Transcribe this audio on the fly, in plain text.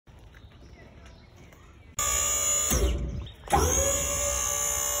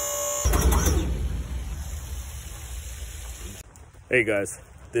Hey guys,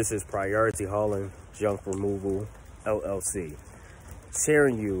 this is Priority Hauling Junk Removal LLC,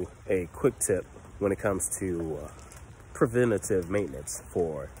 sharing you a quick tip when it comes to preventative maintenance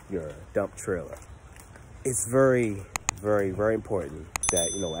for your dump trailer. It's very, very important that,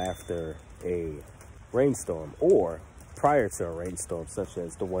 after a rainstorm or prior to a rainstorm, such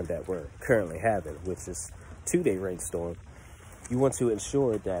as the one that we're currently having, which is 2-day rainstorm, you want to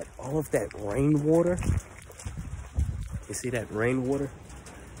ensure that all of that rainwater, you see that rainwater?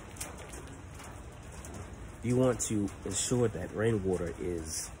 You want to ensure that rainwater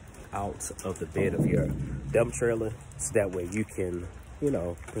is out of the bed of your dump trailer, so that way you can,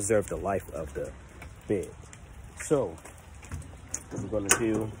 preserve the life of the bed. So, what we're gonna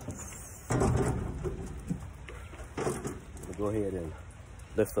do, we'll go ahead and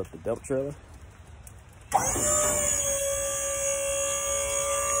lift up the dump trailer.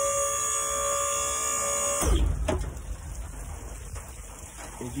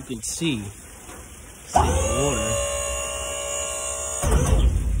 As you can see the water.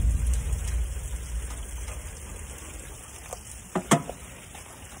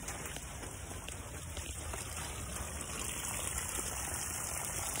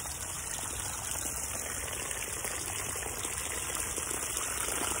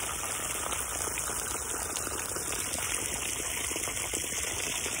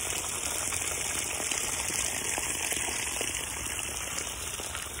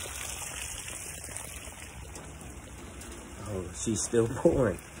 Oh, she's still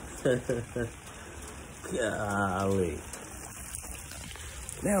pouring. Golly.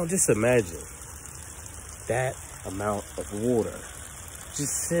 Now just imagine that amount of water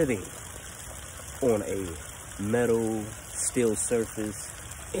just sitting on a metal, steel surface,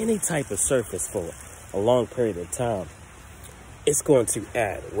 any type of surface for a long period of time. It's going to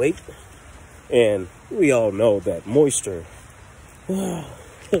add weight, and we all know that moisture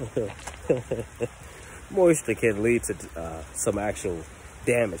moisture can lead to some actual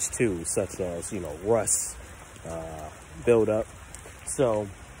damage too, such as, rust, buildup. So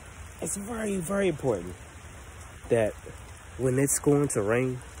it's very, very important that when it's going to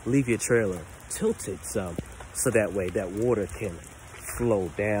rain, leave your trailer tilted some, so that way that water can flow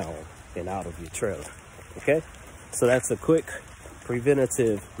down and out of your trailer. Okay, so that's a quick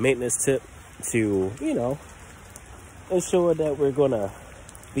preventative maintenance tip to, ensure that we're gonna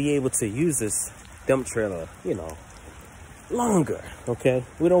be able to use this dump trailer, longer. Okay,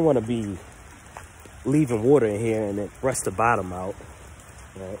 we don't want to be leaving water in here and it rust the bottom out.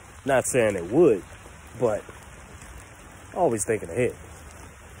 Right? Not saying it would, but always thinking ahead.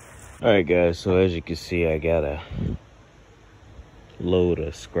 All right, guys, so as you can see, I got a load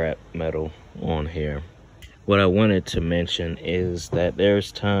of scrap metal on here. What I wanted to mention is that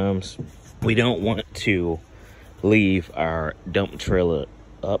there's times we don't want to leave our dump trailer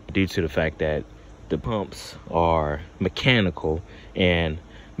up due to the fact that the pumps are mechanical, and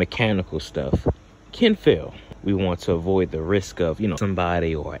mechanical stuff can fail. We want to avoid the risk of,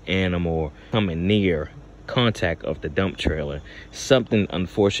 somebody or animal coming near contact of the dump trailer. Something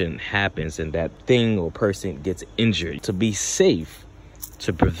unfortunate happens and that thing or person gets injured. To be safe,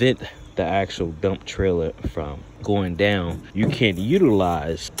 to prevent the actual dump trailer from going down, you can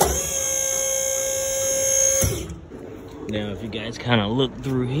utilize. Now, if you guys kind of look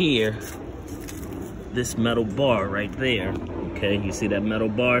through here, this metal bar right there, okay, you see that metal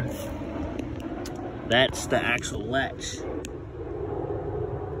bar? That's the actual latch. All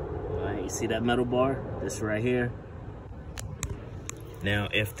right, you see that metal bar? This right here. Now,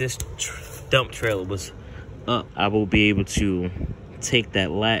 if this dump trailer was up, I will be able to take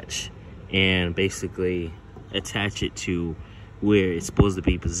that latch and basically attach it to where it's supposed to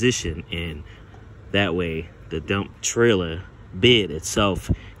be positioned, and that way the dump trailer bed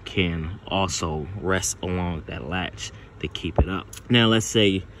itself can also rest along that latch to keep it up. Now, let's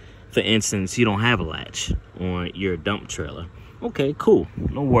say, for instance, you don't have a latch on your dump trailer. Okay, cool,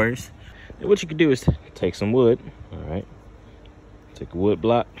 no worries. And what you can do is take some wood, all right? Take a wood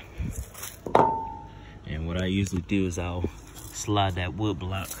block. And what I usually do is I'll slide that wood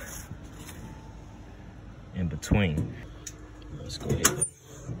block in between. Let's go ahead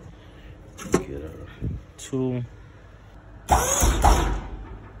and get our tool.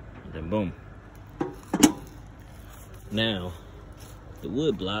 And then boom. Now, the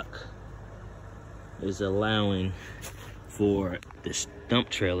wood block is allowing for this dump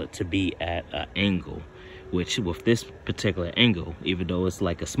trailer to be at an angle, which with this particular angle, even though it's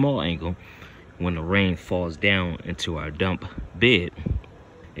like a small angle, when the rain falls down into our dump bed,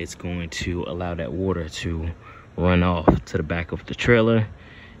 it's going to allow that water to run off to the back of the trailer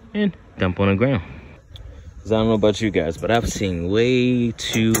and dump on the ground. Because I don't know about you guys, but I've seen way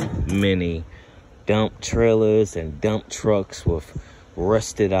too many dump trailers and dump trucks with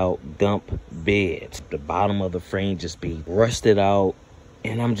rusted out dump beds. The bottom of the frame just be rusted out.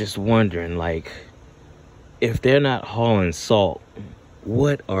 And I'm just wondering, like, if they're not hauling salt,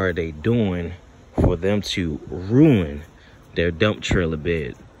 what are they doing for them to ruin their dump trailer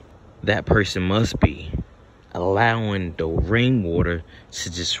bed? That person must be allowing the rainwater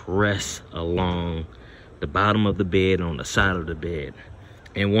to just rest along the bottom of the bed, on the side of the bed.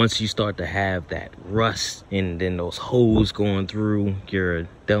 And once you start to have that rust and then those holes going through your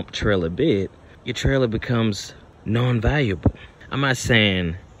dump trailer bed, your trailer becomes non-valuable. I'm not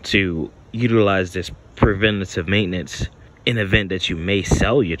saying to utilize this preventative maintenance in the event that you may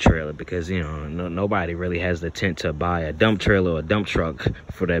sell your trailer, because you know nobody really has the intent to buy a dump trailer or a dump truck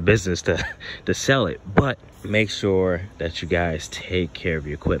for their business to sell it. But make sure that you guys take care of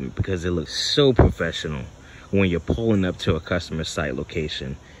your equipment, because it looks so professional when you're pulling up to a customer site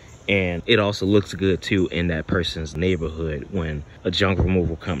location. And it also looks good too in that person's neighborhood when a junk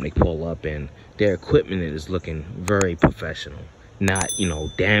removal company pull up and their equipment is looking very professional. Not, you know,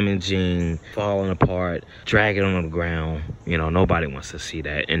 damaging, falling apart, dragging on the ground. You know, nobody wants to see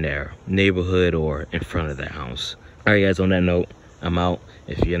that in their neighborhood or in front of their house. All right, guys, on that note, I'm out.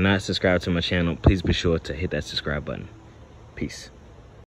 If you're not subscribed to my channel, please be sure to hit that subscribe button. Peace.